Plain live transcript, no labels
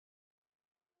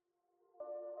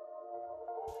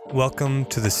Welcome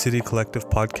to the City Collective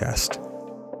podcast.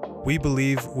 We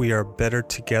believe we are better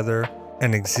together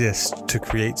and exist to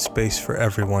create space for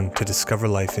everyone to discover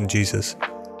life in Jesus.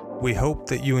 We hope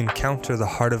that you encounter the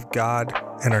heart of God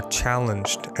and are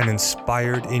challenged and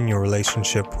inspired in your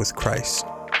relationship with Christ.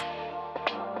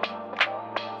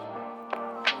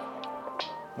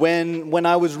 When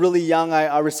I was really young,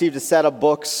 I received a set of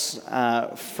books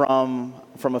from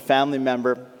a family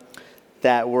member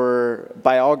that were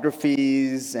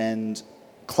biographies and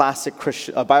classic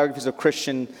biographies of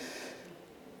Christian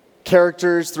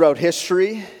characters throughout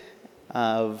history,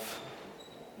 of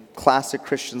classic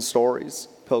Christian stories.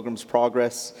 Pilgrim's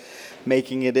Progress,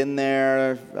 making it in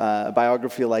there. A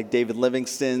biography like David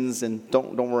Livingstone's, and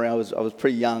don't worry, I was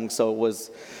pretty young, so it was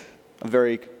a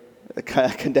very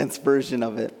condensed version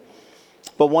of it.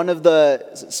 But one of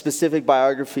the specific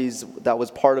biographies that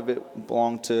was part of it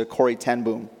belonged to Corrie ten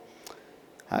Boom.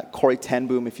 Corrie ten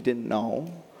Boom, if you didn't know,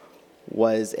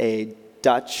 was a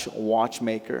Dutch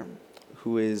watchmaker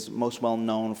who is most well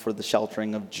known for the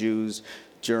sheltering of Jews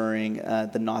during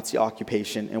the Nazi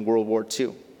occupation in World War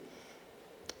II.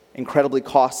 Incredibly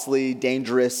costly,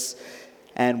 dangerous,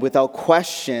 and without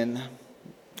question,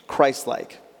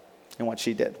 Christ-like in what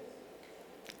she did.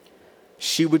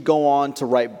 She would go on to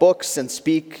write books and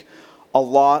speak a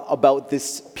lot about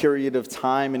this period of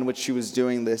time in which she was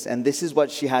doing this, and this is what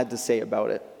she had to say about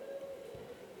it.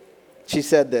 She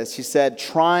said this, she said,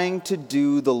 "Trying to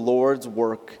do the Lord's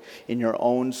work in your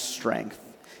own strength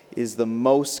is the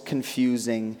most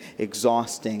confusing,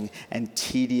 exhausting, and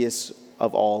tedious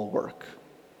of all work.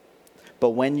 But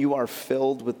when you are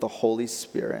filled with the Holy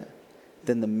Spirit,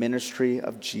 then the ministry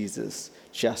of Jesus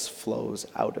just flows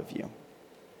out of you."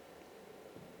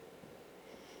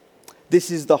 This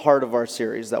is the heart of our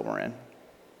series that we're in.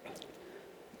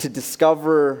 To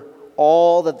discover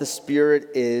all that the Spirit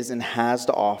is and has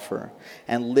to offer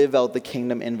and live out the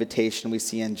kingdom invitation we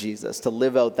see in Jesus, to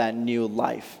live out that new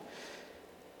life.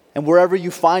 And wherever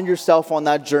you find yourself on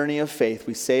that journey of faith,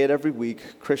 we say it every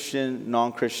week, Christian,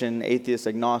 non-Christian, atheist,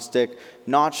 agnostic,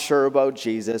 not sure about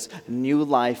Jesus, new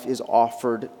life is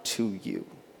offered to you.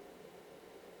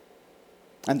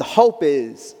 And the hope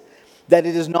is that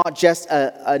it is not just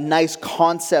a nice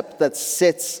concept that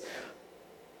sits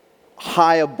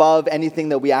high above anything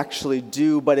that we actually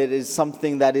do, but it is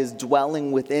something that is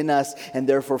dwelling within us and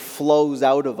therefore flows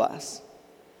out of us.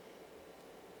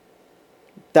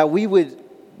 That we would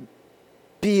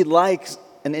be like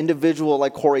an individual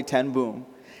like Corrie ten Boom,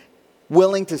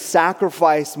 willing to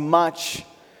sacrifice much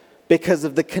because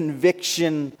of the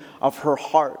conviction of her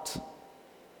heart,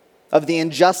 of the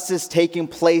injustice taking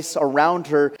place around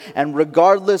her, and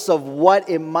regardless of what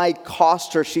it might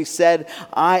cost her, she said,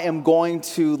 "I am going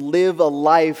to live a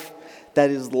life that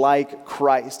is like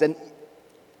Christ." And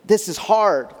this is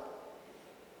hard.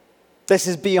 This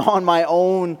is beyond my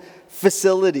own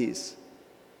facilities.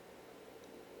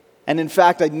 And in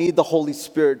fact, I need the Holy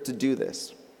Spirit to do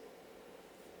this.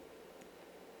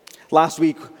 Last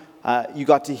week, you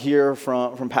got to hear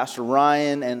from Pastor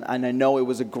Ryan, and I know it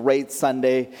was a great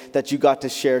Sunday that you got to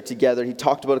share together. He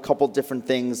talked about a couple different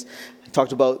things. He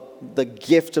talked about the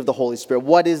gift of the Holy Spirit.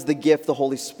 What is the gift? The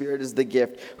Holy Spirit is the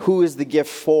gift. Who is the gift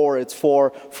for? It's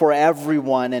for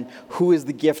everyone. And who is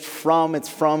the gift from? It's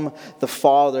from the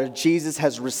Father. Jesus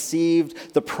has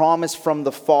received the promise from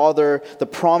the Father, the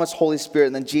promised Holy Spirit,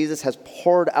 and then Jesus has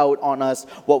poured out on us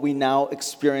what we now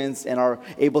experience and are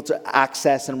able to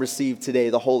access and receive today,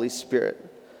 the Holy Spirit.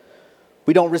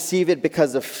 We don't receive it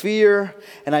because of fear,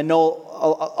 and I know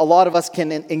a lot of us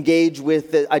can engage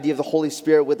with the idea of the Holy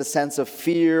Spirit with a sense of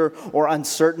fear or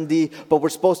uncertainty, but we're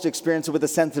supposed to experience it with a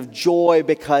sense of joy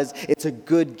because it's a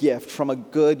good gift from a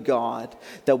good God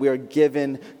that we are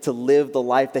given to live the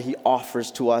life that He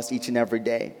offers to us each and every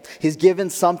day. He's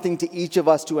given something to each of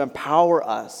us to empower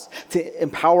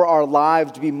our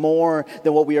lives to be more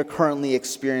than what we are currently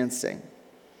experiencing.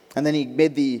 And then He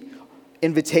made the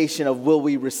invitation of, will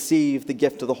we receive the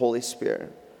gift of the Holy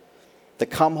Spirit? The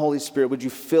come, Holy Spirit, would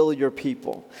you fill your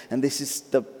people? And this is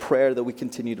the prayer that we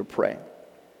continue to pray.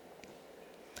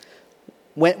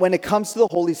 When it comes to the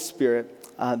Holy Spirit,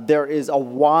 there is a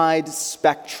wide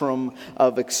spectrum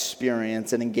of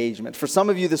experience and engagement. For some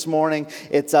of you this morning,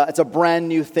 it's a brand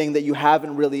new thing that you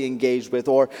haven't really engaged with,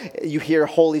 or you hear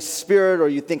Holy Spirit or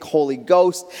you think Holy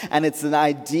Ghost, and it's an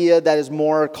idea that is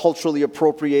more culturally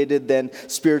appropriated than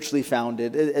spiritually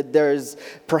founded. There's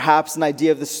perhaps an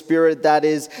idea of the Spirit that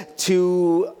is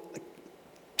too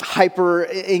hyper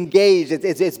engaged.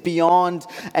 It's beyond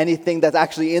anything that's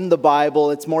actually in the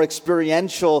Bible. It's more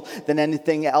experiential than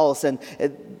anything else. And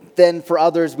then for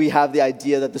others, we have the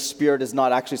idea that the Spirit is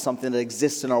not actually something that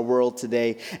exists in our world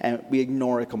today, and we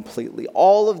ignore it completely.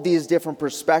 All of these different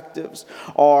perspectives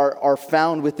are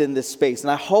found within this space. And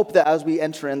I hope that as we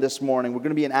enter in this morning, we're going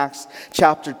to be in Acts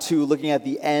chapter 2, looking at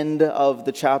the end of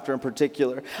the chapter in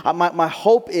particular. My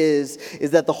hope is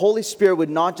that the Holy Spirit would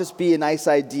not just be a nice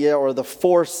idea or the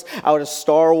Force out of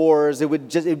Star Wars. It would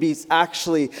be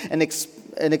actually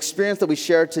an experience that we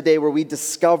share today where we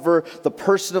discover the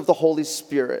person of the Holy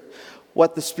Spirit,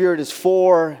 what the Spirit is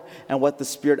for, and what the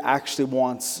Spirit actually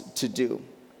wants to do.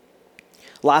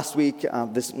 Last week,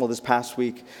 this past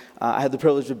week, I had the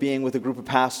privilege of being with a group of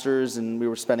pastors, and we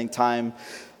were spending time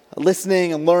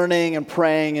listening and learning and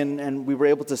praying, and we were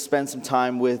able to spend some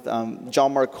time with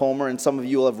John Mark Comer, and some of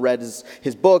you will have read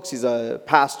his books. He's a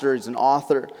pastor, he's an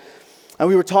author. And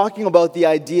we were talking about the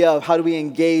idea of how do we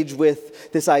engage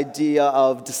with this idea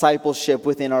of discipleship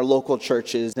within our local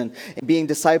churches and being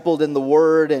discipled in the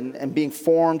Word and being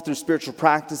formed through spiritual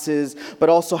practices, but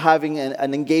also having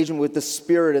an engagement with the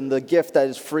Spirit and the gift that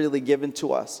is freely given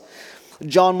to us.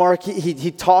 John Mark,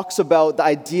 he talks about the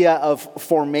idea of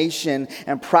formation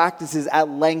and practices at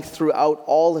length throughout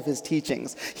all of his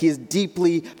teachings. He is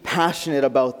deeply passionate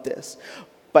about this.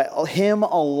 But him,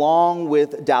 along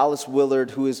with Dallas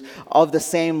Willard, who is of the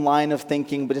same line of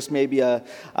thinking, but just maybe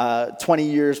 20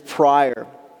 years prior,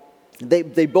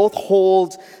 they both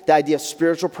hold the idea of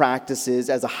spiritual practices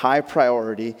as a high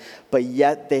priority, but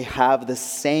yet they have the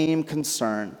same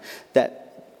concern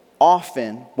that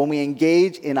often when we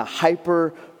engage in a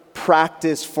hyper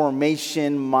practice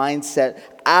formation mindset,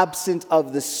 absent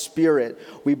of the Spirit,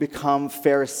 we become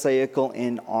pharisaical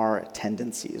in our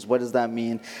tendencies. What does that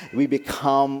mean? We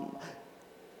become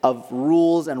of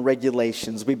rules and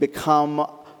regulations. We become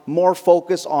more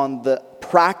focused on the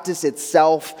practice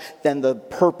itself than the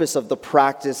purpose of the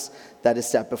practice that is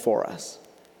set before us.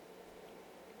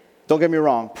 Don't get me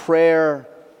wrong. Prayer,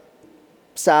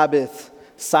 Sabbath,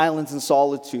 silence and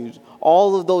solitude,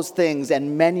 all of those things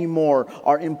and many more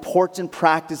are important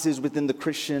practices within the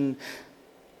Christian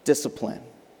discipline.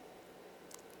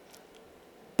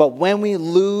 But when we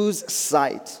lose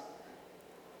sight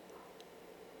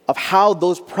of how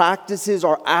those practices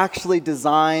are actually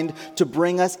designed to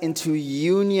bring us into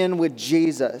union with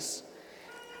Jesus,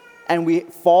 and we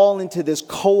fall into this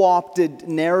co-opted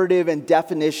narrative and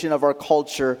definition of our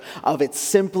culture of it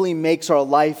simply makes our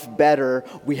life better,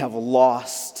 we have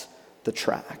lost the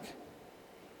track.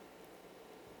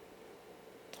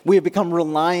 We have become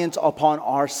reliant upon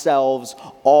ourselves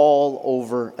all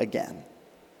over again.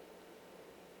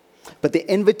 But the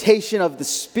invitation of the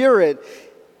Spirit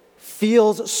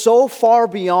feels so far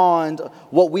beyond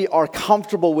what we are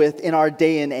comfortable with in our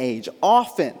day and age.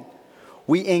 Often,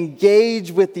 we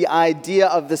engage with the idea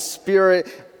of the Spirit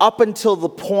up until the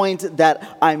point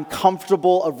that I'm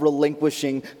comfortable of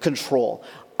relinquishing control.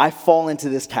 I fall into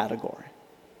this category.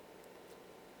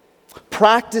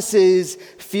 Practices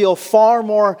feel far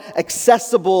more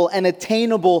accessible and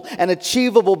attainable and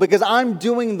achievable because I'm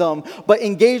doing them. But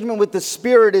engagement with the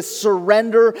Spirit is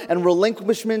surrender and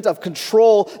relinquishment of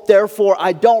control. Therefore,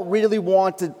 I don't really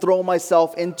want to throw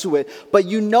myself into it. But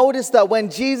you notice that when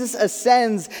Jesus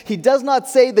ascends, he does not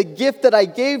say the gift that I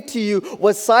gave to you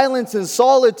was silence and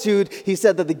solitude. He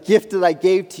said that the gift that I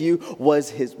gave to you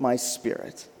was my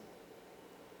Spirit.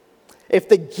 If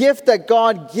the gift that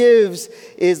God gives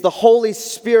is the Holy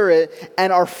Spirit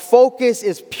and our focus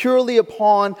is purely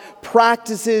upon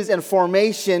practices and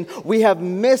formation, we have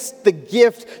missed the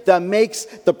gift that makes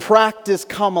the practice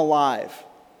come alive.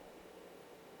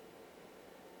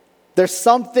 There's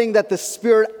something that the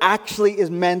Spirit actually is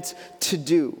meant to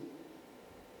do.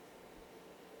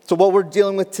 So what we're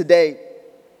dealing with today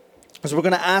is we're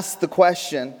going to ask the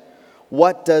question,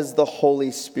 what does the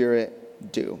Holy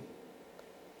Spirit do?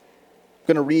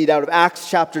 I'm going to read out of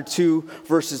Acts chapter 2,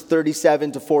 verses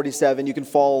 37 to 47. You can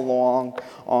follow along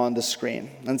on the screen.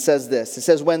 And it says this. It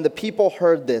says, when the people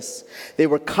heard this, they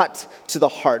were cut to the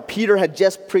heart. Peter had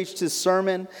just preached his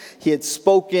sermon. He had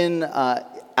spoken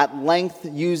at length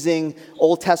using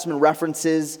Old Testament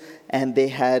references, and they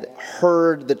had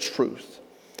heard the truth.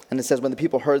 And it says, when the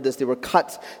people heard this, they were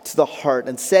cut to the heart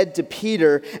and said to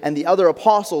Peter and the other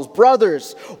apostles,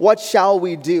 brothers, what shall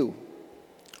we do?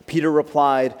 Peter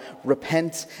replied,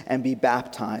 repent and be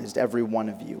baptized, every one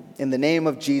of you, in the name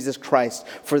of Jesus Christ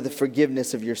for the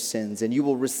forgiveness of your sins, and you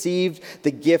will receive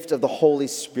the gift of the Holy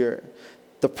Spirit.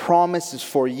 The promise is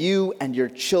for you and your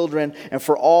children and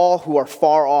for all who are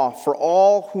far off, for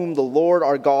all whom the Lord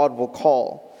our God will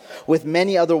call. With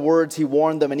many other words, he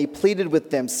warned them, and he pleaded with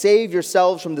them, "Save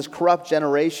yourselves from this corrupt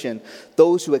generation."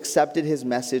 Those who accepted his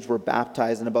message were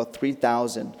baptized, and about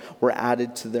 3,000 were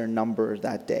added to their number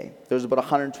that day. There was about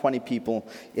 120 people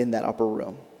in that upper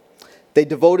room. They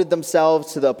devoted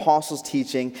themselves to the apostles'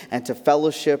 teaching and to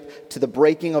fellowship, to the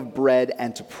breaking of bread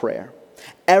and to prayer.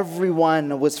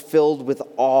 Everyone was filled with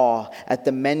awe at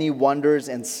the many wonders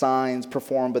and signs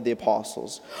performed by the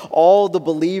apostles. All the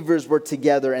believers were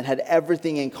together and had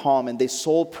everything in common. They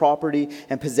sold property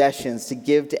and possessions to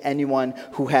give to anyone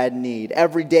who had need.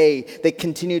 Every day they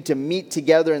continued to meet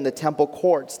together in the temple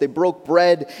courts. They broke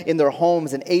bread in their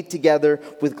homes and ate together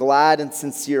with glad and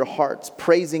sincere hearts,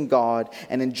 praising God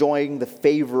and enjoying the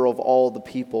favor of all the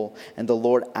people. And the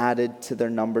Lord added to their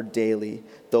number daily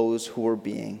those who were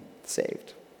being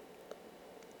saved.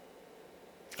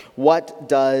 What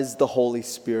does the Holy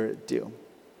Spirit do?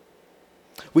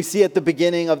 We see at the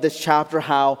beginning of this chapter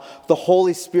how the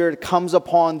Holy Spirit comes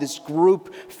upon this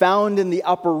group found in the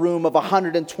upper room of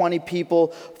 120 people,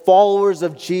 followers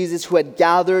of Jesus who had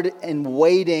gathered and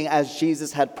waiting as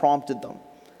Jesus had prompted them.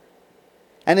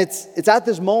 And it's at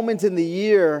this moment in the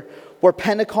year where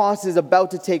Pentecost is about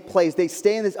to take place. They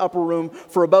stay in this upper room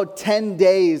for about 10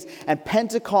 days. And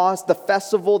Pentecost, the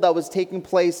festival that was taking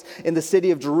place in the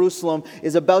city of Jerusalem,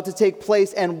 is about to take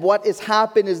place. And what has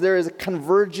happened is there is a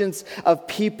convergence of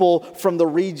people from the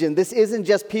region. This isn't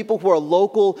just people who are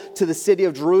local to the city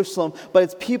of Jerusalem, but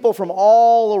it's people from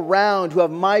all around who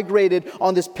have migrated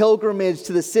on this pilgrimage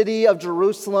to the city of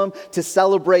Jerusalem to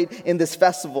celebrate in this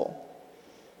festival.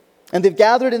 And they've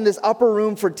gathered in this upper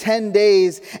room for 10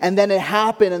 days, and then it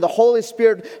happened, and the Holy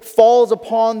Spirit falls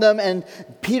upon them, and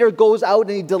Peter goes out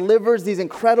and he delivers these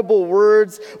incredible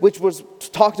words, which was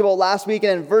talked about last week.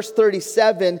 And in verse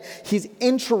 37, he's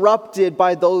interrupted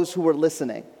by those who were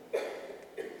listening.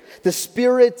 The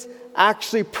Spirit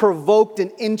actually provoked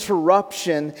an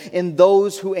interruption in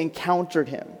those who encountered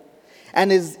him. And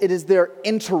it is their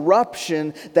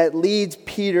interruption that leads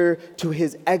Peter to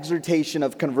his exhortation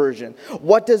of conversion.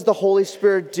 What does the Holy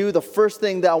Spirit do? The first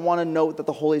thing that I want to note that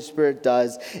the Holy Spirit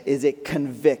does is it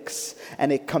convicts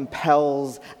and it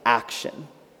compels action.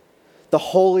 The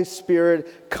Holy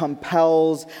Spirit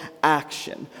compels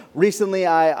action. Recently,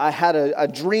 I had a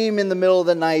dream in the middle of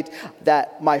the night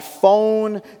that my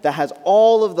phone that has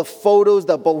all of the photos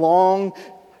that belong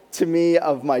to me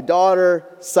of my daughter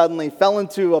suddenly fell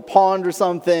into a pond or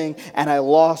something, and I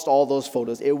lost all those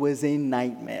photos. It was a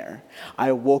nightmare.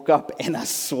 I woke up in a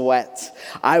sweat.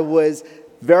 I was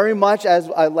very much, as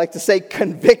I like to say,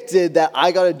 convicted that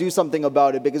I got to do something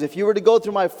about it. Because if you were to go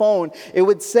through my phone, it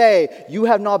would say, you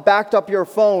have not backed up your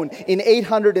phone in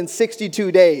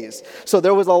 862 days. So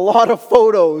there was a lot of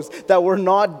photos that were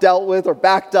not dealt with or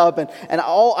backed up. And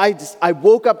I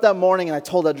woke up that morning and I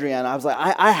told Adriana, I was like,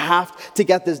 I have to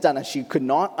get this done. And she could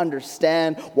not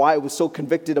understand why I was so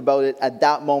convicted about it at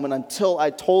that moment until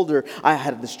I told her I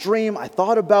had this dream, I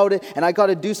thought about it, and I got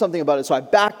to do something about it. So I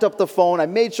backed up the phone. I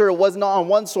made sure it was not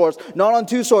on one source, not on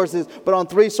two sources, but on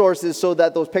three sources, so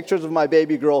that those pictures of my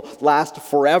baby girl last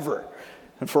forever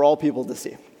and for all people to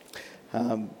see.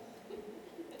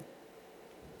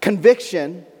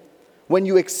 Conviction, when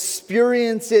you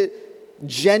experience it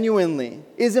genuinely,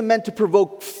 isn't meant to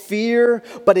provoke fear,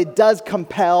 but it does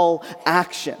compel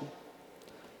action.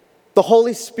 The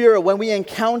Holy Spirit, when we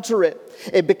encounter it,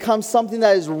 it becomes something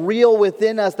that is real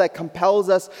within us that compels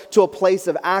us to a place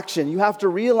of action. You have to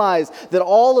realize that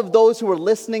all of those who were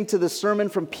listening to the sermon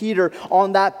from Peter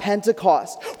on that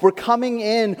Pentecost were coming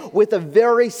in with a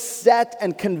very set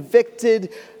and convicted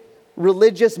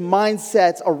religious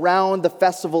mindset around the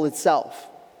festival itself.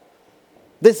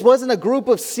 This wasn't a group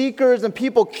of seekers and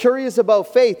people curious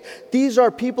about faith. These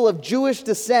are people of Jewish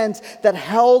descent that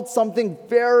held something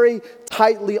very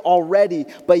tightly already.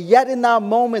 But yet in that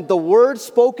moment, the word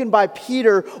spoken by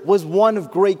Peter was one of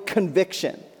great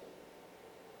conviction.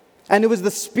 And it was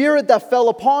the Spirit that fell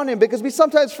upon him, because we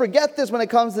sometimes forget this when it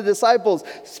comes to disciples.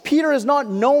 Peter is not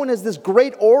known as this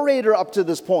great orator up to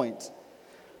this point.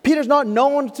 Peter's not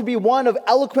known to be one of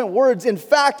eloquent words. In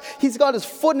fact, he's got his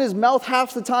foot in his mouth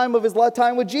half the time of his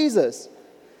time with Jesus.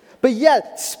 But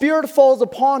yet, Spirit falls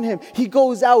upon him. He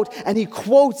goes out and he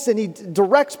quotes and he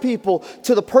directs people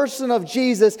to the person of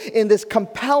Jesus in this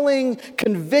compelling,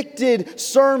 convicted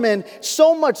sermon.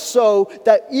 So much so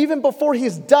that even before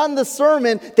he's done the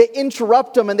sermon, they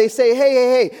interrupt him and they say,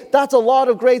 hey, that's a lot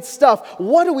of great stuff.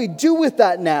 What do we do with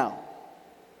that now?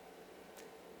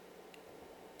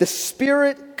 The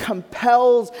Spirit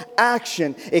compels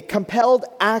action. It compelled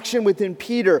action within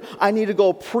Peter. I need to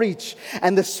go preach.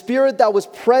 And the Spirit that was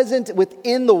present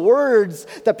within the words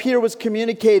that Peter was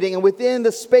communicating and within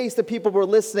the space that people were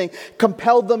listening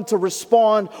compelled them to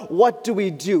respond. What do we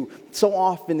do? So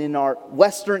often in our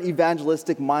Western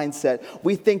evangelistic mindset,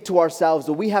 we think to ourselves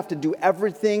that we have to do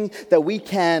everything that we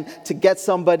can to get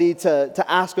somebody to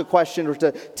ask a question or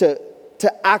to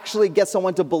actually get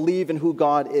someone to believe in who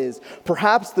God is.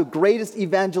 Perhaps the greatest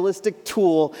evangelistic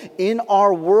tool in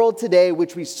our world today,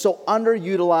 which we so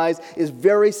underutilize, is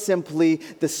very simply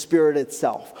the Spirit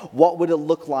itself. What would it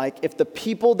look like if the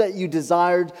people that you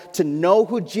desired to know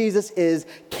who Jesus is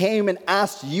came and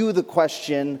asked you the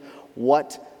question,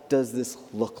 what does this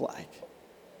look like?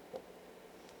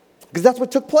 Because that's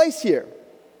what took place here.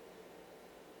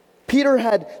 Peter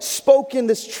had spoken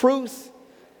this truth.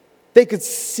 They could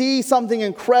see something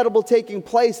incredible taking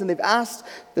place, and they've asked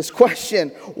this question,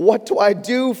 what do I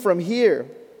do from here?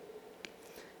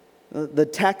 The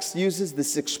text uses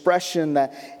this expression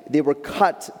that they were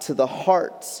cut to the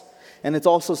heart. And it's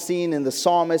also seen in the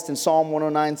psalmist in Psalm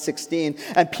 109:16.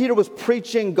 And Peter was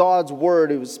preaching God's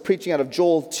word. He was preaching out of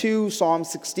Joel 2, Psalm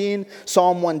 16,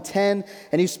 Psalm 110.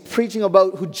 And he's preaching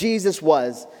about who Jesus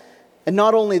was. And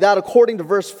not only that, according to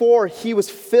verse 4, he was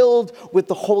filled with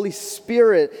the Holy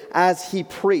Spirit as he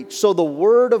preached. So the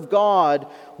word of God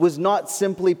was not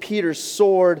simply Peter's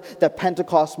sword that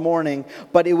Pentecost morning,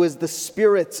 but it was the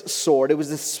Spirit's sword. It was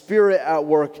the Spirit at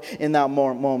work in that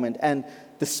moment. And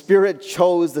the Spirit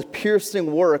chose the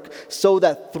piercing work so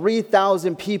that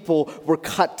 3,000 people were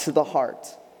cut to the heart.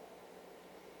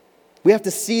 We have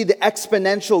to see the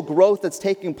exponential growth that's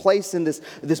taking place in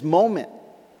this moment.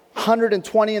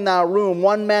 120 in that room,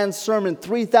 one man's sermon,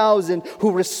 3,000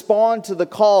 who respond to the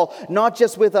call, not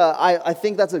just with I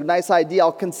think that's a nice idea,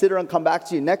 I'll consider and come back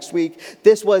to you next week.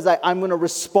 This was, I'm going to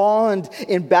respond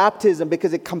in baptism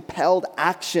because it compelled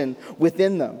action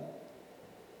within them.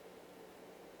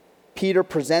 Peter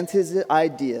presents his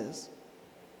ideas,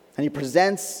 and he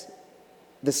presents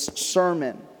this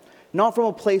sermon, not from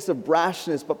a place of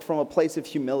brashness, but from a place of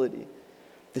humility.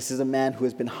 This is a man who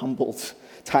has been humbled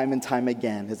time and time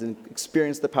again, has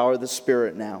experienced the power of the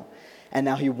Spirit now. And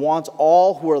now he wants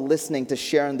all who are listening to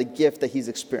share in the gift that he's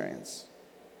experienced.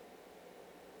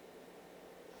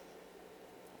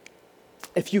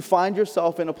 If you find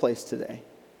yourself in a place today,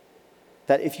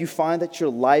 that if you find that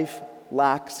your life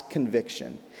lacks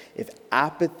conviction, if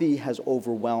apathy has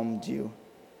overwhelmed you,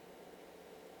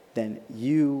 then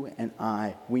you and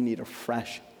we need a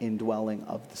fresh indwelling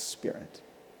of the Spirit.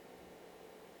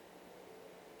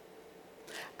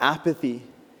 Apathy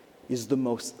is the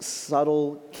most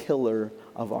subtle killer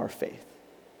of our faith.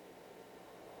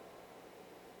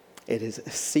 It has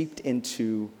seeped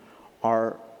into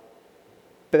all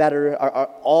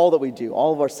that we do,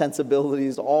 all of our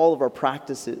sensibilities, all of our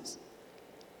practices.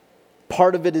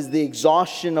 Part of it is the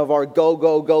exhaustion of our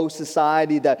go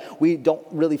society that we don't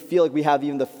really feel like we have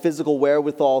even the physical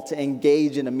wherewithal to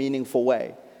engage in a meaningful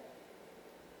way.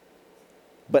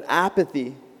 But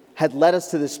apathy had led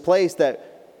us to this place that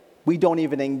we don't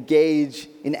even engage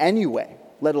in any way,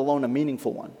 let alone a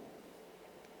meaningful one.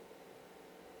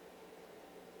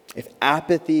 If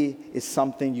apathy is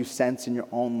something you sense in your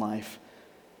own life,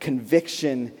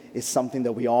 conviction is something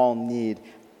that we all need,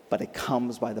 but it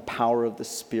comes by the power of the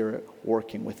Spirit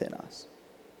working within us.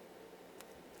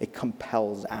 It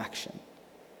compels action.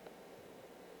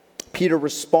 Peter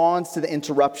responds to the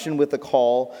interruption with a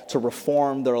call to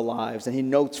reform their lives. And he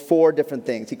notes 4 different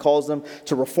things. He calls them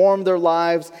to reform their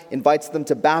lives, invites them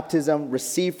to baptism,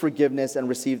 receive forgiveness, and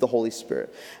receive the Holy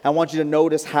Spirit. I want you to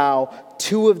notice how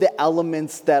 2 of the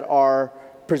elements that are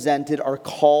presented are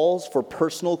calls for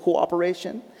personal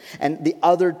cooperation, and the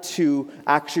other 2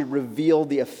 actually reveal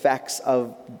the effects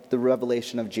of the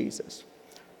revelation of Jesus.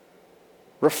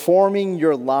 Reforming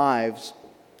your lives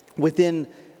within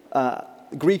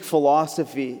Greek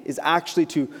philosophy is actually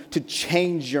to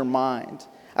change your mind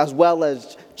as well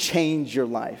as change your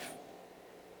life.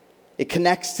 It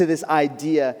connects to this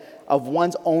idea of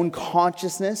one's own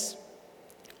consciousness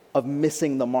of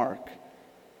missing the mark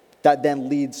that then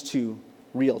leads to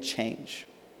real change.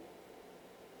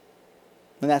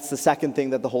 And that's the second thing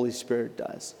that the Holy Spirit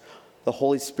does. The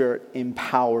Holy Spirit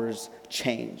empowers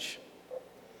change.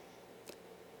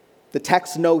 The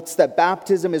text notes that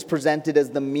baptism is presented as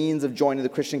the means of joining the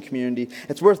Christian community.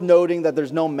 It's worth noting that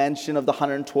there's no mention of the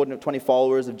 120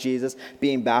 followers of Jesus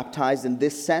being baptized in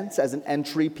this sense as an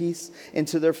entry piece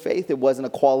into their faith. It wasn't a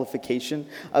qualification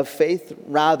of faith.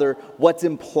 Rather, what's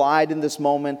implied in this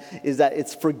moment is that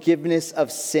it's forgiveness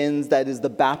of sins that is the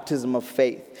baptism of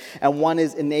faith. And one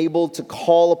is enabled to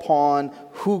call upon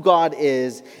who God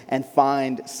is and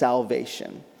find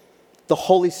salvation. The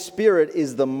Holy Spirit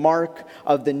is the mark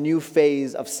of the new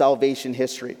phase of salvation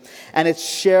history. And it's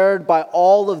shared by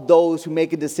all of those who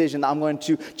make a decision, I'm going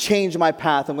to change my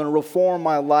path, I'm going to reform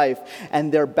my life,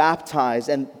 and they're baptized.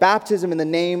 And baptism in the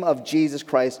name of Jesus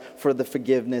Christ for the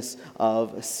forgiveness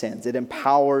of sins. It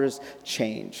empowers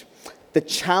change. The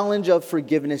challenge of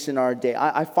forgiveness in our day,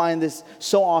 I find this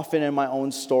so often in my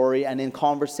own story and in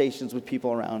conversations with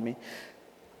people around me.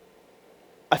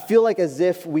 I feel like as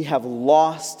if we have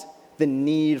lost the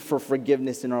need for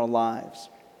forgiveness in our lives.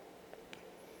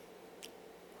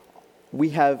 We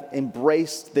have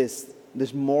embraced this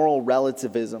moral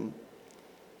relativism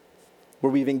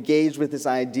where we've engaged with this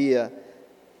idea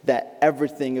that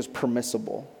everything is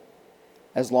permissible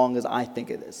as long as I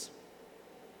think it is.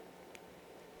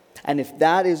 And if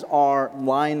that is our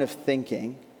line of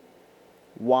thinking,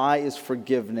 why is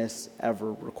forgiveness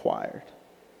ever required?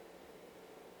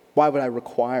 Why would I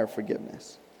require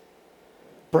forgiveness?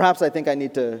 Perhaps I think I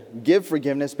need to give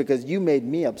forgiveness because you made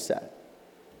me upset.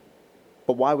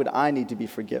 But why would I need to be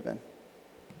forgiven?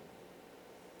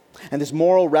 And this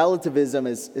moral relativism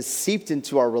is seeped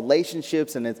into our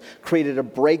relationships, and it's created a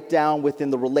breakdown within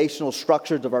the relational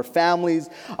structures of our families,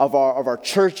 of our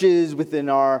churches, with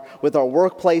our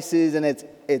workplaces, and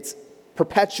it's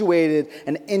perpetuated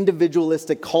an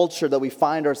individualistic culture that we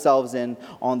find ourselves in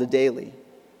on the daily.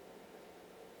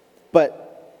 But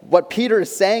what Peter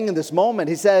is saying in this moment,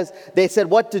 they said,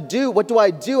 what to do? What do I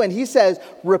do? And he says,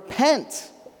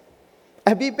 repent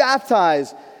and be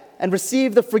baptized and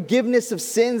receive the forgiveness of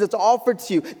sins that's offered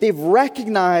to you. They've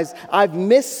recognized, I've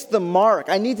missed the mark.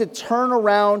 I need to turn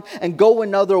around and go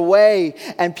another way.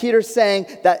 And Peter's saying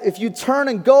that if you turn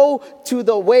and go to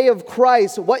the way of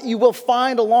Christ, what you will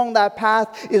find along that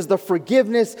path is the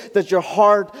forgiveness that your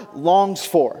heart longs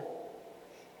for.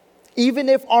 Even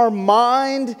if our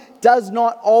mind does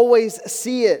not always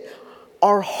see it,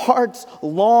 our hearts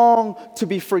long to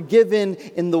be forgiven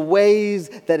in the ways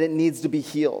that it needs to be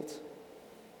healed.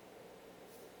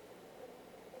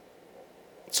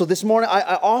 So this morning,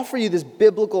 I offer you this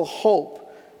biblical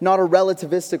hope, not a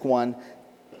relativistic one,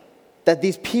 that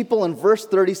these people in verse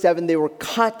 37, they were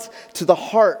cut to the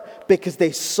heart because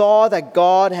they saw that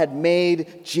God had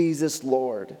made Jesus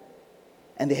Lord,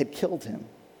 and they had killed him.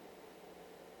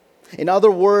 In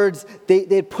other words, they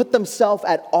had put themselves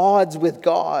at odds with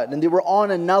God, and they were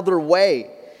on another way.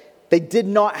 They did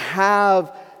not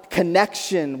have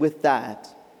connection with that.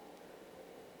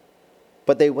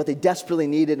 But what they desperately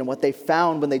needed and what they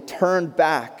found when they turned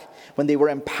back, when they were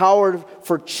empowered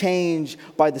for change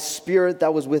by the Spirit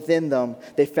that was within them,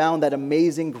 they found that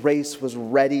amazing grace was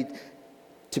ready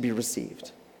to be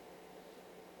received.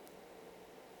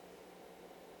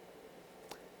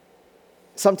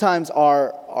 Sometimes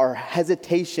our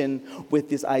hesitation with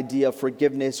this idea of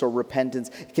forgiveness or repentance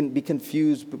can be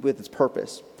confused with its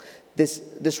purpose.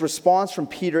 This response from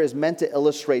Peter is meant to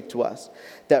illustrate to us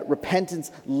that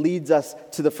repentance leads us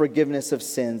to the forgiveness of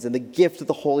sins and the gift of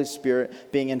the Holy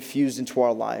Spirit being infused into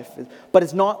our life. But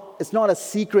it's not a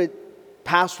secret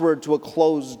password to a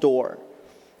closed door.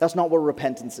 That's not what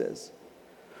repentance is.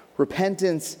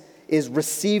 Repentance is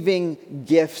receiving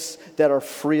gifts that are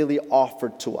freely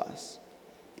offered to us.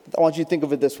 I want you to think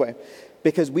of it this way,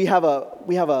 because we have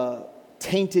a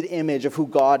tainted image of who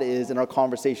God is in our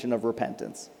conversation of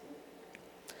repentance.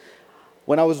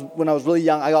 When I was really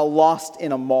young, I got lost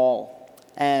in a mall,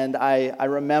 and I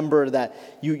remember that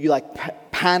you like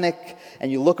panic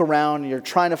and you look around and you're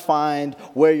trying to find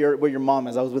where your mom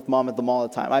is. I was with mom at the mall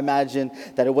at the time. I imagine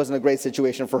that it wasn't a great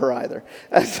situation for her either.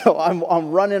 And so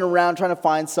I'm running around trying to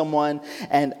find someone,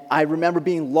 and I remember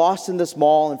being lost in this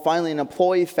mall, and finally an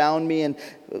employee found me and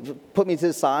put me to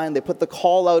the side. They put the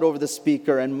call out over the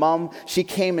speaker, and mom, she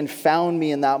came and found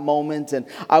me in that moment, and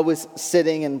I was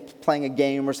sitting and playing a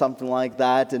game or something like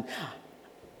that, and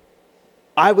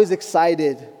I was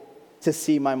excited to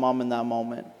see my mom in that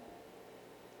moment.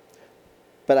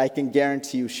 But I can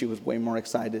guarantee you she was way more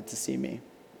excited to see me.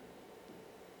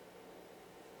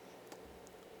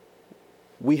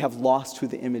 We have lost who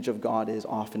the image of God is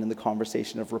often in the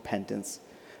conversation of repentance,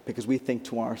 because we think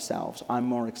to ourselves, I'm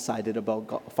more excited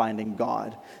about finding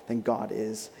God than God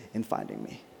is in finding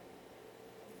me.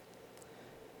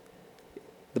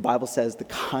 the Bible says the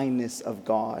kindness of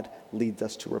God leads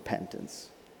us to repentance.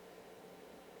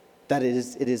 That it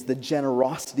is the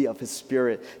generosity of his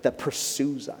Spirit that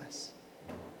pursues us.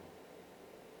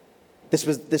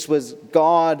 This was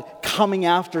God coming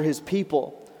after his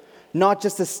people, not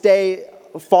just to stay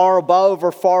far above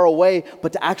or far away,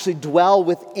 but to actually dwell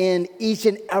within each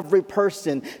and every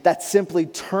person that simply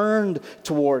turned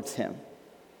towards him.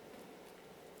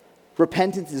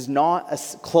 Repentance is not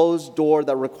a closed door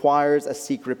that requires a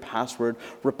secret password.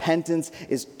 Repentance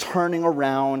is turning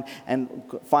around and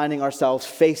finding ourselves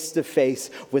face to face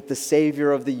with the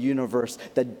Savior of the universe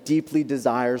that deeply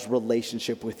desires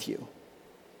relationship with you.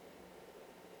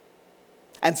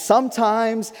 And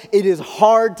sometimes it is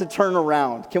hard to turn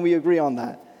around. Can we agree on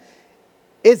that?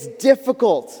 It's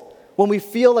difficult when we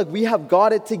feel like we have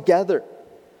got it together.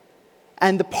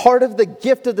 And the part of the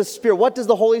gift of the Spirit, what does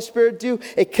the Holy Spirit do?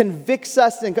 It convicts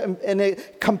us and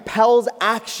it compels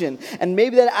action. And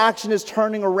maybe that action is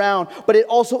turning around, but it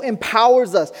also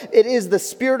empowers us. It is the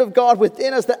Spirit of God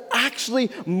within us that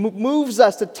actually moves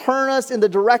us to turn us in the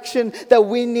direction that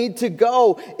we need to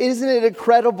go. Isn't it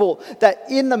incredible that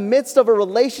in the midst of a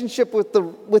relationship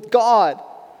with God,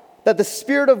 that the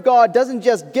Spirit of God doesn't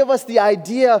just give us the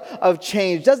idea of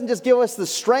change, doesn't just give us the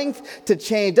strength to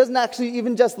change, doesn't actually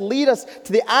even just lead us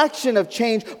to the action of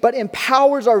change, but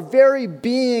empowers our very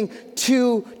being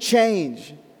to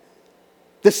change.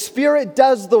 The Spirit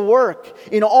does the work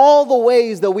in all the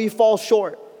ways that we fall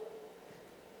short.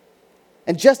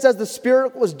 And just as the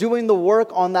Spirit was doing the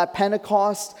work on that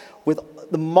Pentecost with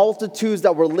the multitudes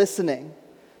that were listening,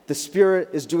 the Spirit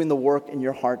is doing the work in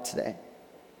your heart today.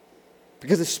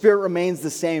 Because the Spirit remains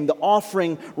the same. The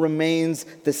offering remains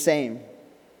the same.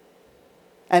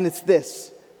 And it's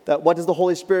this, that what does the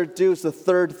Holy Spirit do? It's the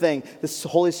third thing. The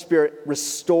Holy Spirit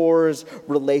restores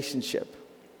relationship.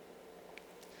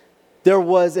 There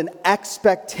was an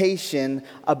expectation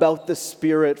about the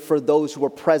Spirit for those who were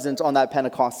present on that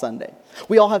Pentecost Sunday.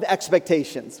 We all have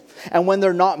expectations. And when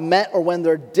they're not met or when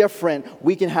they're different,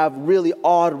 we can have really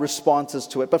odd responses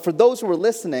to it. But for those who were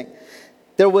listening,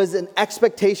 there was an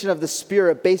expectation of the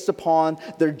Spirit based upon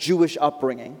their Jewish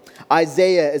upbringing.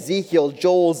 Isaiah, Ezekiel,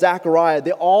 Joel, Zechariah,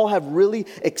 they all have really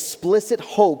explicit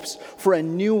hopes for a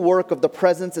new work of the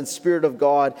presence and Spirit of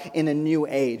God in a new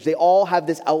age. They all have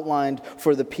this outlined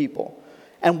for the people.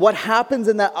 And what happens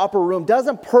in that upper room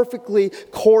doesn't perfectly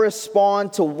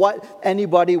correspond to what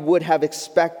anybody would have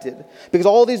expected. Because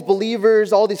all these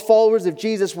believers, all these followers of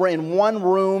Jesus were in one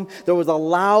room. There was a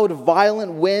loud,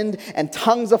 violent wind, and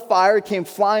tongues of fire came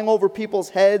flying over people's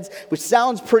heads, which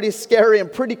sounds pretty scary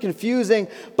and pretty confusing,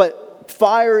 but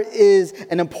fire is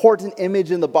an important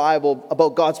image in the Bible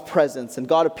about God's presence and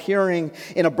God appearing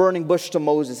in a burning bush to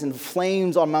Moses, in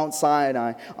flames on Mount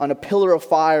Sinai, on a pillar of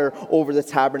fire over the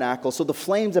tabernacle. So the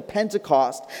flames of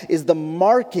Pentecost is the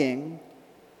marking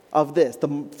of this.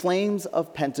 The flames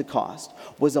of Pentecost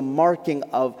was a marking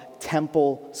of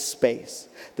temple space.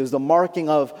 There's the marking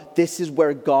of this is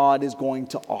where God is going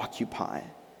to occupy.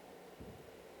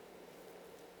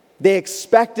 They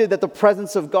expected that the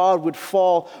presence of God would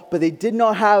fall, but they did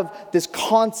not have this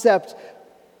concept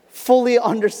fully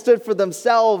understood for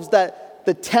themselves that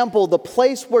the temple, the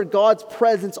place where God's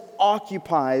presence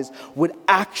occupies, would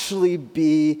actually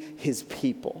be his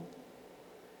people.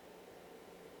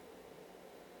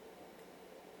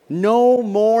 No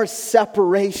more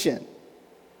separation.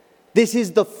 This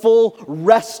is the full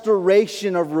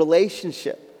restoration of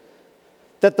relationship.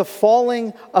 That the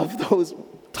falling of those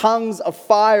tongues of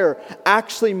fire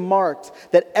actually marked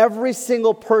that every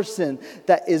single person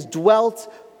that is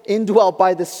indwelt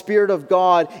by the Spirit of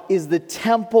God is the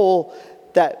temple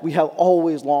that we have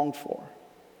always longed for.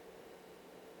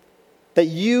 That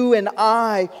you and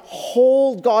I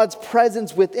hold God's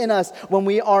presence within us when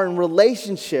we are in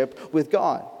relationship with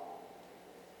God.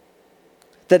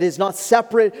 That is not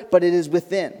separate, but it is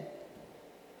within.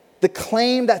 The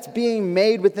claim that's being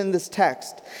made within this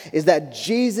text is that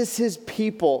Jesus'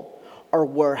 people are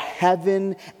where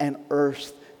heaven and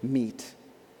earth meet.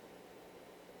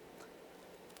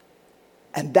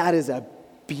 And that is a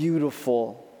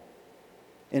beautiful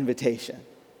invitation.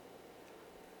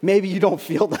 Maybe you don't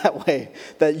feel that way,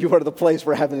 that you are the place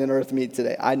where heaven and earth meet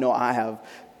today. I know I have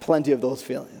plenty of those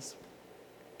feelings.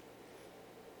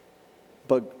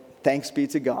 But thanks be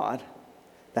to God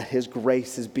that his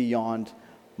grace is beyond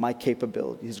my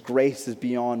capability. His grace is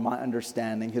beyond my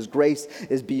understanding. His grace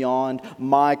is beyond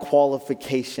my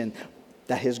qualification.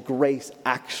 That his grace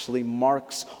actually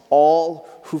marks all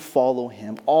who follow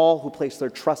him, all who place their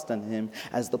trust in him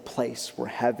as the place where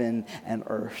heaven and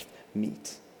earth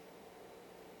meet.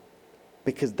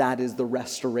 Because that is the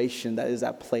restoration that is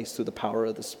at place through the power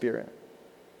of the Spirit.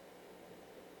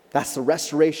 That's the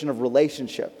restoration of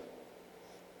relationship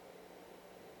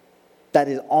that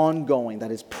is ongoing,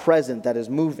 that is present, that is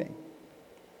moving.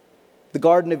 The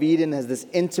Garden of Eden has this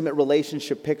intimate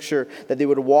relationship picture that they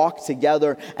would walk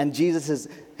together, and Jesus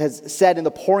has said in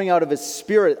the pouring out of His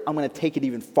Spirit, I'm going to take it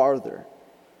even farther.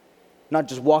 Not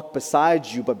just walk beside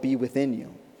you, but be within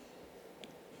you.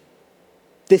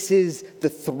 This is the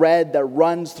thread that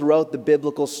runs throughout the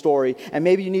biblical story. And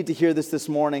maybe you need to hear this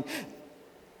morning.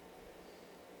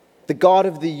 The God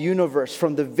of the universe,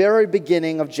 from the very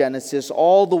beginning of Genesis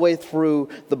all the way through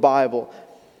the Bible,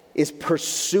 is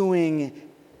pursuing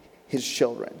His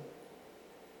children.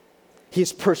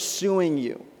 He's pursuing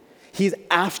you. He's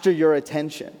after your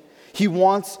attention. He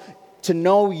wants to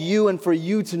know you and for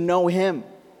you to know Him.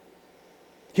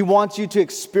 He wants you to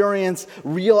experience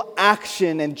real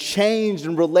action and change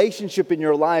and relationship in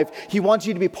your life. He wants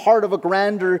you to be part of a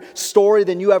grander story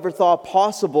than you ever thought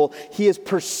possible. He is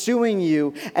pursuing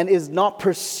you, and is not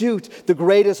pursuit the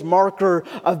greatest marker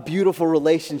of beautiful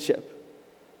relationship?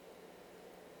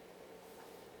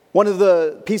 One of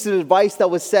the pieces of advice that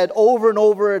was said over and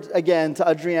over again to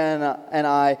Adriana and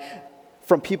I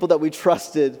from people that we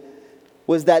trusted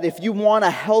was that if you want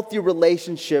a healthy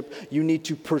relationship, you need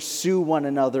to pursue one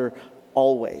another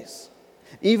always.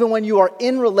 Even when you are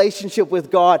in relationship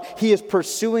with God, He is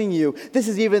pursuing you. This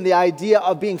is even the idea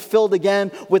of being filled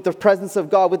again with the presence of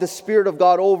God, with the Spirit of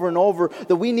God over and over,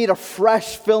 that we need a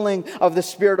fresh filling of the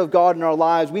Spirit of God in our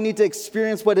lives. We need to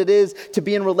experience what it is to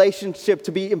be in relationship,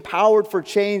 to be empowered for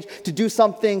change, to do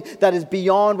something that is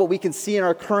beyond what we can see in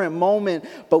our current moment.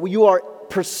 But you are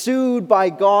pursued by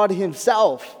God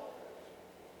Himself.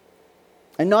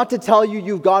 And not to tell you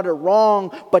you've got it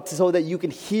wrong, but so that you can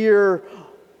hear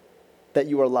that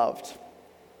you are loved,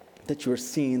 that you are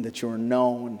seen, that you are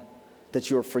known, that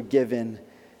you are forgiven,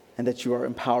 and that you are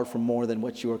empowered for more than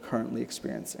what you are currently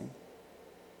experiencing.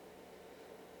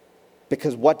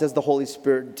 Because what does the Holy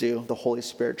Spirit do? The Holy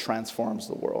Spirit transforms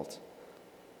the world.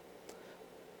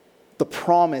 The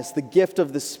promise, the gift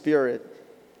of the Spirit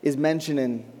is mentioned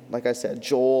in, like I said,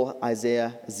 Joel,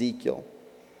 Isaiah, Ezekiel.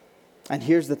 And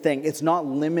here's the thing, it's not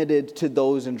limited to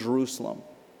those in Jerusalem,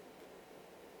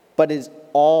 but it is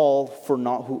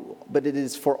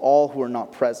for all who are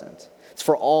not present. It's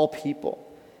for all people.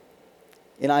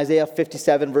 In Isaiah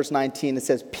 57 verse 19, it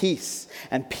says, peace,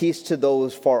 and peace to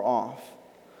those far off.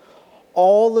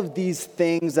 All of these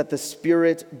things that the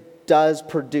Spirit does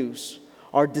produce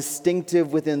are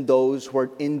distinctive within those who are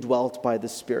indwelt by the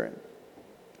Spirit.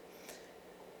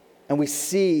 And we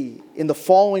see in the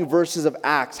following verses of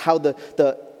Acts how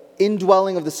the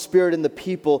indwelling of the Spirit in the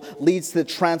people leads to the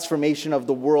transformation of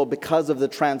the world because of the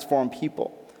transformed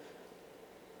people.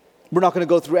 We're not going to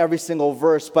go through every single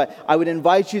verse, but I would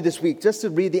invite you this week just to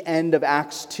read the end of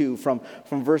Acts 2 from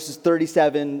verses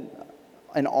 37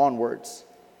 and onwards.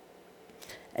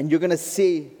 And you're going to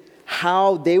see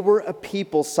how they were a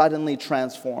people suddenly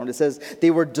transformed. It says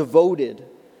they were devoted.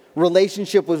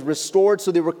 Relationship was restored,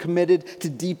 so they were committed to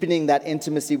deepening that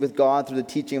intimacy with God through the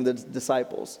teaching of the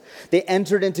disciples. They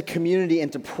entered into community,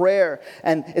 into prayer,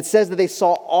 and it says that they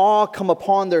saw awe come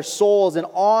upon their souls, and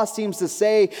awe seems to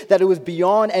say that it was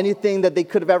beyond anything that they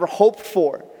could have ever hoped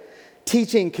for.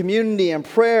 Teaching, community, and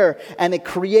prayer, and it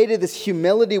created this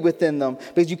humility within them,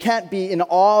 because you can't be in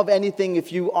awe of anything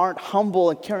if you aren't humble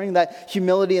and carrying that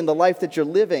humility in the life that you're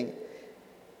living.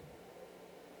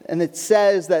 And it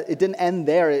says that it didn't end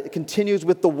there. It continues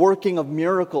with the working of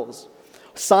miracles,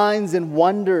 signs and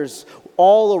wonders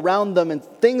all around them, and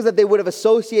things that they would have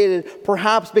associated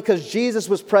perhaps because Jesus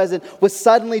was present was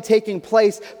suddenly taking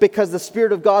place because the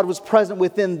Spirit of God was present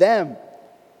within them.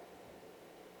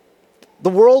 The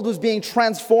world was being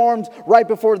transformed right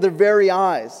before their very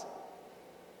eyes.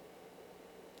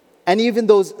 And even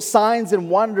those signs and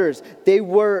wonders, they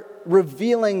were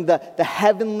revealing the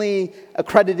heavenly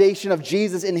accreditation of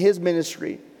Jesus in His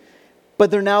ministry. But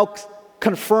they're now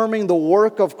confirming the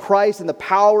work of Christ and the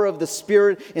power of the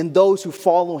Spirit in those who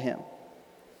follow Him.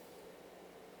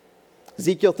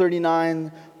 Ezekiel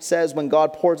 39 says when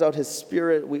God pours out His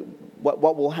Spirit,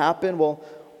 what will happen? Well,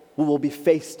 we will be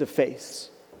face to face.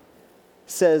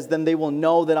 Says, then they will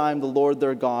know that I am the Lord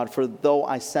their God, for though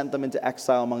I sent them into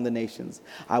exile among the nations,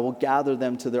 I will gather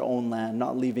them to their own land,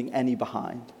 not leaving any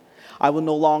behind. I will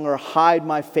no longer hide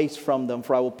my face from them,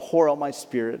 for I will pour out my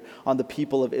Spirit on the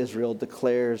people of Israel,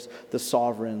 declares the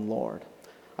sovereign Lord.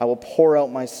 I will pour out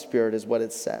my Spirit is what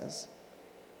it says.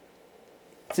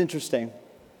 It's interesting.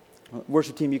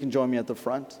 Worship team, you can join me at the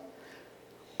front.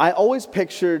 I always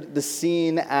pictured the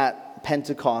scene at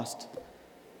Pentecost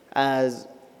as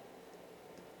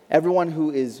Everyone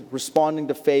who is responding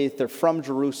to faith, they're from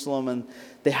Jerusalem, and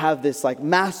they have this like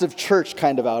massive church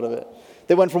kind of out of it.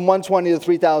 They went from 120 to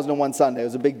 3,000 in one Sunday. It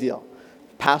was a big deal.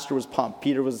 Pastor was pumped.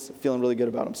 Peter was feeling really good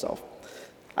about himself.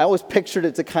 I always pictured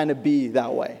it to kind of be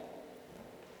that way.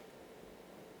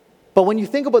 But when you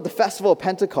think about the festival of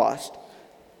Pentecost,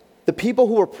 the people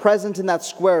who were present in that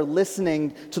square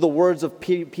listening to the words of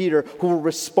Peter, who were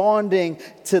responding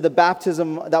to the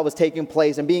baptism that was taking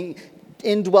place and being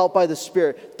indwelt by the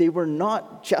Spirit, they were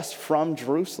not just from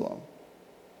Jerusalem.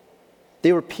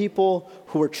 They were people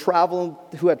who had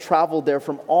traveled there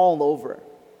from all over.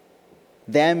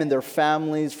 Them and their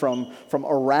families from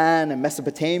Iran and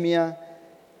Mesopotamia.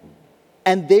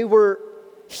 And they were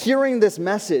hearing this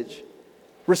message,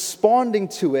 responding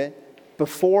to it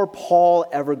before Paul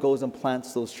ever goes and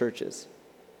plants those churches.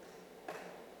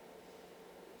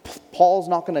 Paul's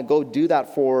not going to go do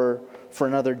that for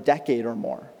another decade or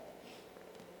more.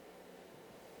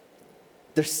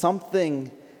 There's something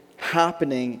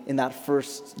happening in that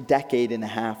first decade and a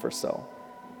half or so.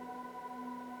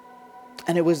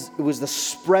 And it was the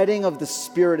spreading of the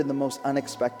Spirit in the most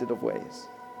unexpected of ways.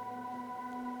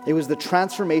 It was the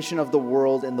transformation of the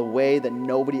world in the way that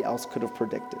nobody else could have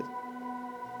predicted.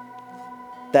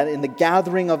 That in the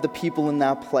gathering of the people in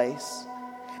that place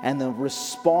and the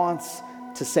response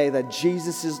to say that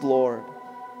Jesus is Lord,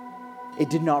 it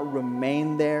did not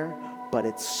remain there, but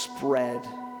it spread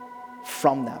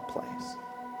from that place.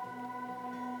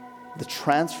 The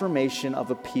transformation of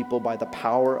a people by the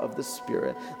power of the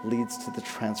Spirit leads to the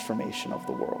transformation of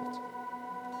the world.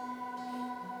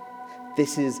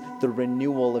 This is the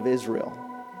renewal of Israel.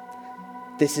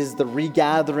 This is the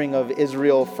regathering of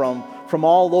Israel from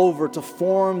all over to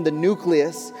form the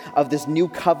nucleus of this new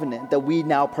covenant that we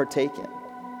now partake in.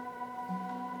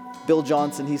 Bill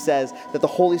Johnson, he says that the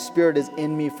Holy Spirit is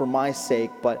in me for my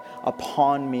sake, but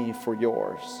upon me for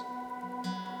yours.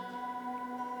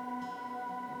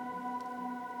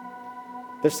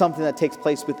 There's something that takes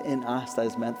place within us that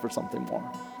is meant for something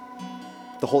more.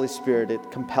 The Holy Spirit, it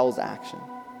compels action.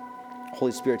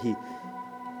 Holy Spirit, He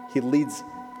leads,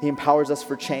 He empowers us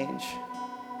for change.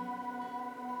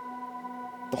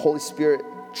 The Holy Spirit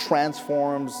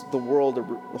transforms the world. The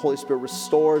Holy Spirit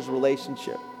restores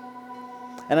relationship.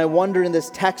 And I wonder in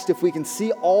this text if we can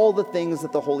see all the things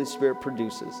that the Holy Spirit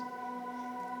produces.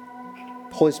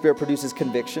 The Holy Spirit produces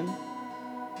conviction,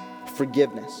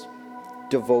 forgiveness,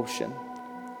 devotion,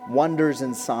 wonders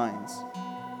and signs,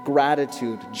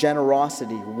 gratitude,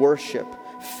 generosity, worship,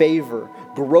 favor,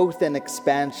 growth and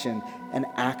expansion, and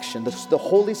action. The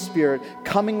Holy Spirit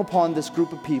coming upon this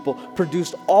group of people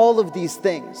produced all of these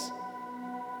things.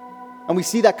 And we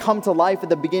see that come to life at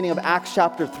the beginning of Acts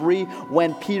chapter 3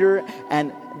 when Peter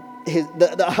and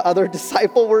the other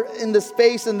disciple were in the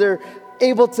space and they're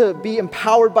able to be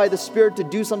empowered by the Spirit to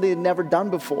do something they'd never done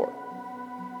before.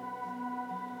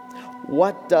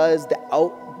 What does the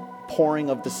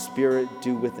outpouring of the Spirit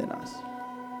do within us?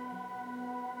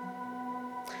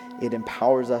 It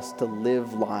empowers us to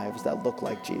live lives that look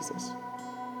like Jesus.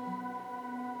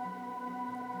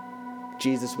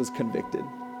 Jesus was convicted,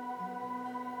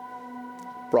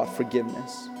 brought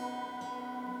forgiveness,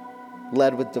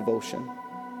 led with devotion,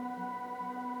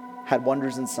 had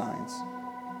wonders and signs,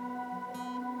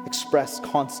 expressed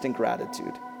constant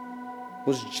gratitude,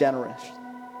 was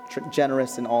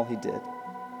generous in all he did,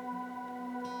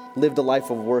 lived a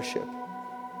life of worship,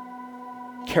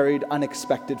 carried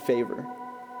unexpected favor,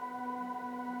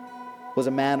 was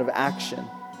a man of action,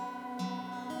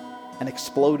 and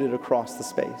exploded across the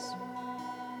space.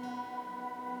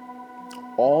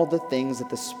 All the things that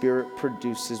the Spirit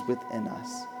produces within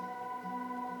us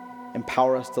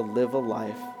empower us to live a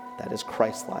life that is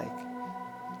Christ-like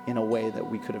in a way that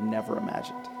we could have never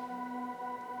imagined.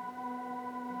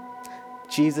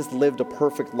 Jesus lived a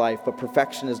perfect life, but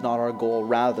perfection is not our goal.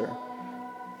 Rather,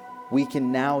 we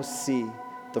can now see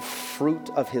the fruit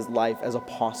of his life as a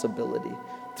possibility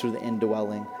through the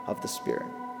indwelling of the Spirit.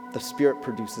 The Spirit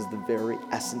produces the very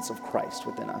essence of Christ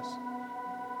within us.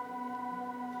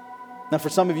 Now, for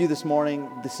some of you this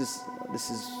morning, this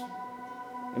is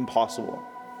impossible.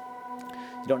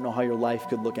 You don't know how your life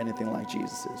could look anything like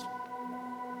Jesus's.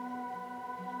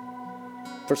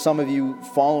 For some of you,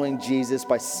 following Jesus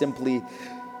by simply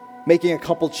making a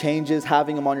couple changes,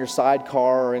 having him on your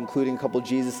sidecar, or including a couple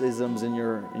Jesus-isms in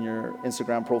your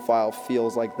Instagram profile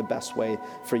feels like the best way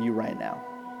for you right now.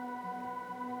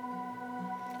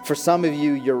 For some of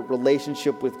you, your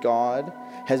relationship with God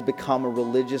has become a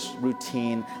religious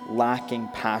routine lacking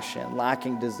passion,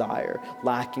 lacking desire,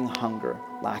 lacking hunger,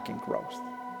 lacking growth.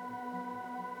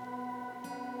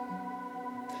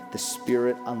 the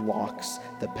Spirit unlocks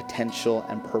the potential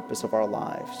and purpose of our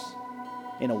lives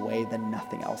in a way that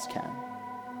nothing else can.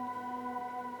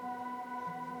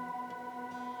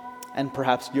 And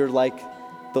perhaps you're like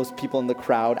those people in the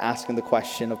crowd asking the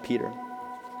question of Peter,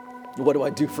 what do I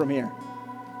do from here?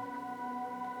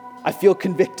 I feel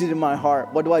convicted in my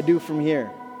heart. What do I do from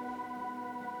here?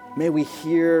 May we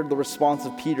hear the response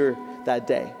of Peter that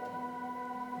day.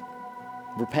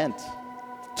 Repent.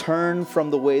 Turn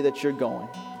from the way that you're going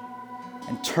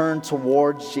and turn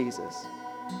towards Jesus.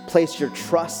 Place your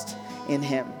trust in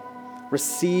him.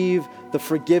 Receive the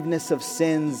forgiveness of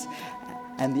sins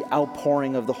and the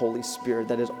outpouring of the Holy Spirit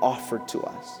that is offered to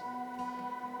us.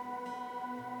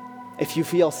 If you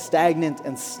feel stagnant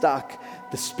and stuck,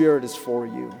 the Spirit is for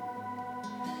you.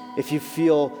 If you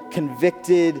feel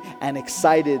convicted and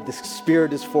excited, the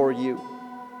Spirit is for you.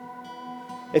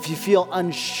 If you feel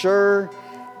unsure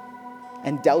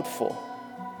and doubtful,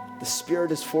 the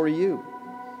Spirit is for you.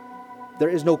 There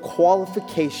is no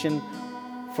qualification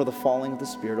for the falling of the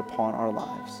Spirit upon our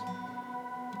lives.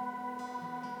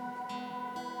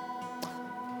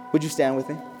 Would you stand with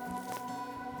me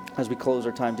as we close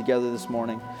our time together this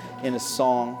morning in a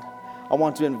song? I'm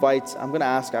going to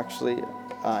ask actually,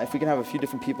 if we can have a few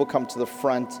different people come to the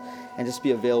front and just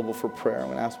be available for prayer. I'm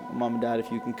going to ask Mom and Dad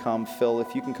if you can come. Phil,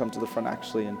 if you can come to the front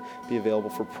actually and be available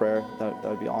for prayer, that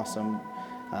would be awesome.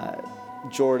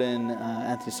 Jordan,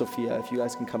 Anthony, Sophia, if you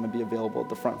guys can come and be available at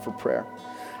the front for prayer.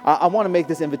 I want to make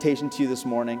this invitation to you this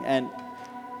morning, and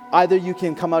either you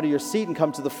can come out of your seat and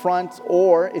come to the front,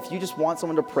 or if you just want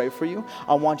someone to pray for you,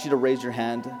 I want you to raise your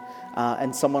hand,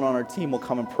 and someone on our team will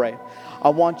come and pray. I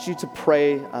want you to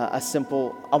pray I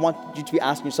want you to be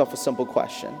asking yourself a simple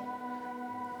question.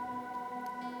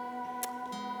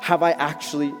 Have I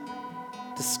actually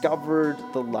discovered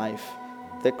the life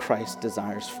that Christ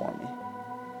desires for me?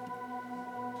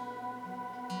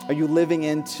 Are you living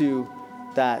into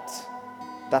that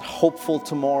hopeful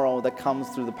tomorrow that comes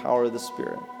through the power of the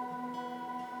Spirit?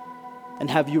 And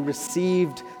have you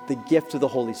received the gift of the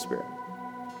Holy Spirit?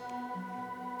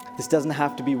 This doesn't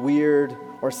have to be weird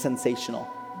or sensational.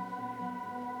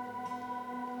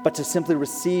 But to simply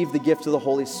receive the gift of the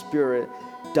Holy Spirit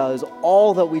does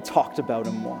all that we talked about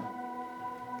and more.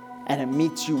 And it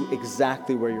meets you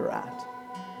exactly where you're at.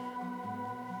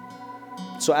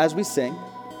 So as we sing,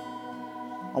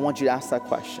 I want you to ask that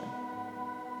question.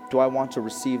 Do I want to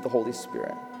receive the Holy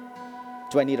Spirit?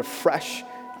 Do I need a fresh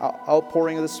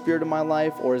outpouring of the Spirit in my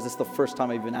life, or is this the first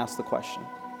time I've even asked the question?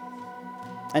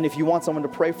 And if you want someone to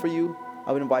pray for you,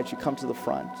 I would invite you to come to the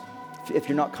front. If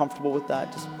you're not comfortable with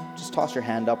that, just toss your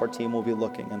hand up. Our team will be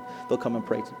looking, and they'll come and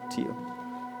pray to you.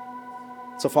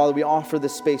 So, Father, we offer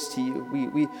this space to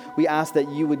you. We ask that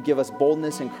you would give us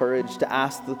boldness and courage to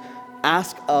ask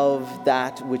of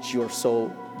that which you are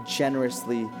so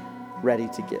generously ready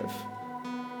to give.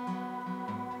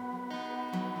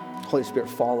 Holy Spirit,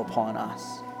 fall upon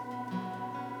us,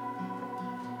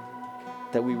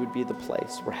 that we would be the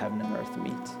place where heaven and earth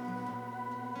meet.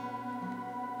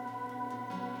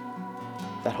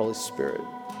 That Holy Spirit,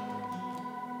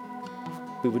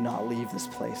 we would not leave this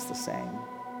place the same.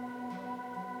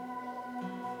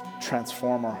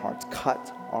 Transform our hearts,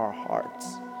 cut our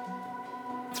hearts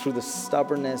through the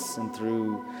stubbornness and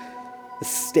through the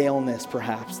staleness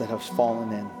perhaps that has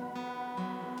fallen in.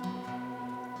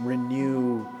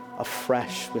 Renew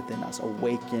afresh within us,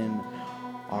 awaken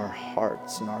our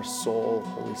hearts and our soul,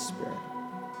 Holy Spirit.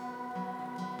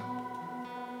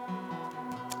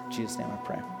 In Jesus' name I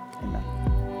pray. Amen.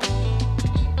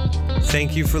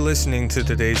 Thank you for listening to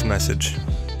today's message.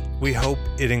 We hope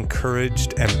it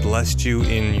encouraged and blessed you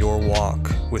in your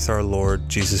walk with our Lord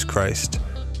Jesus Christ.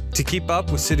 To keep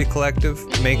up with City Collective,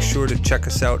 make sure to check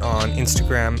us out on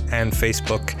Instagram and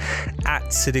Facebook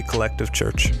at City Collective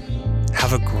Church.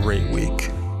 Have a great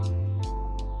week.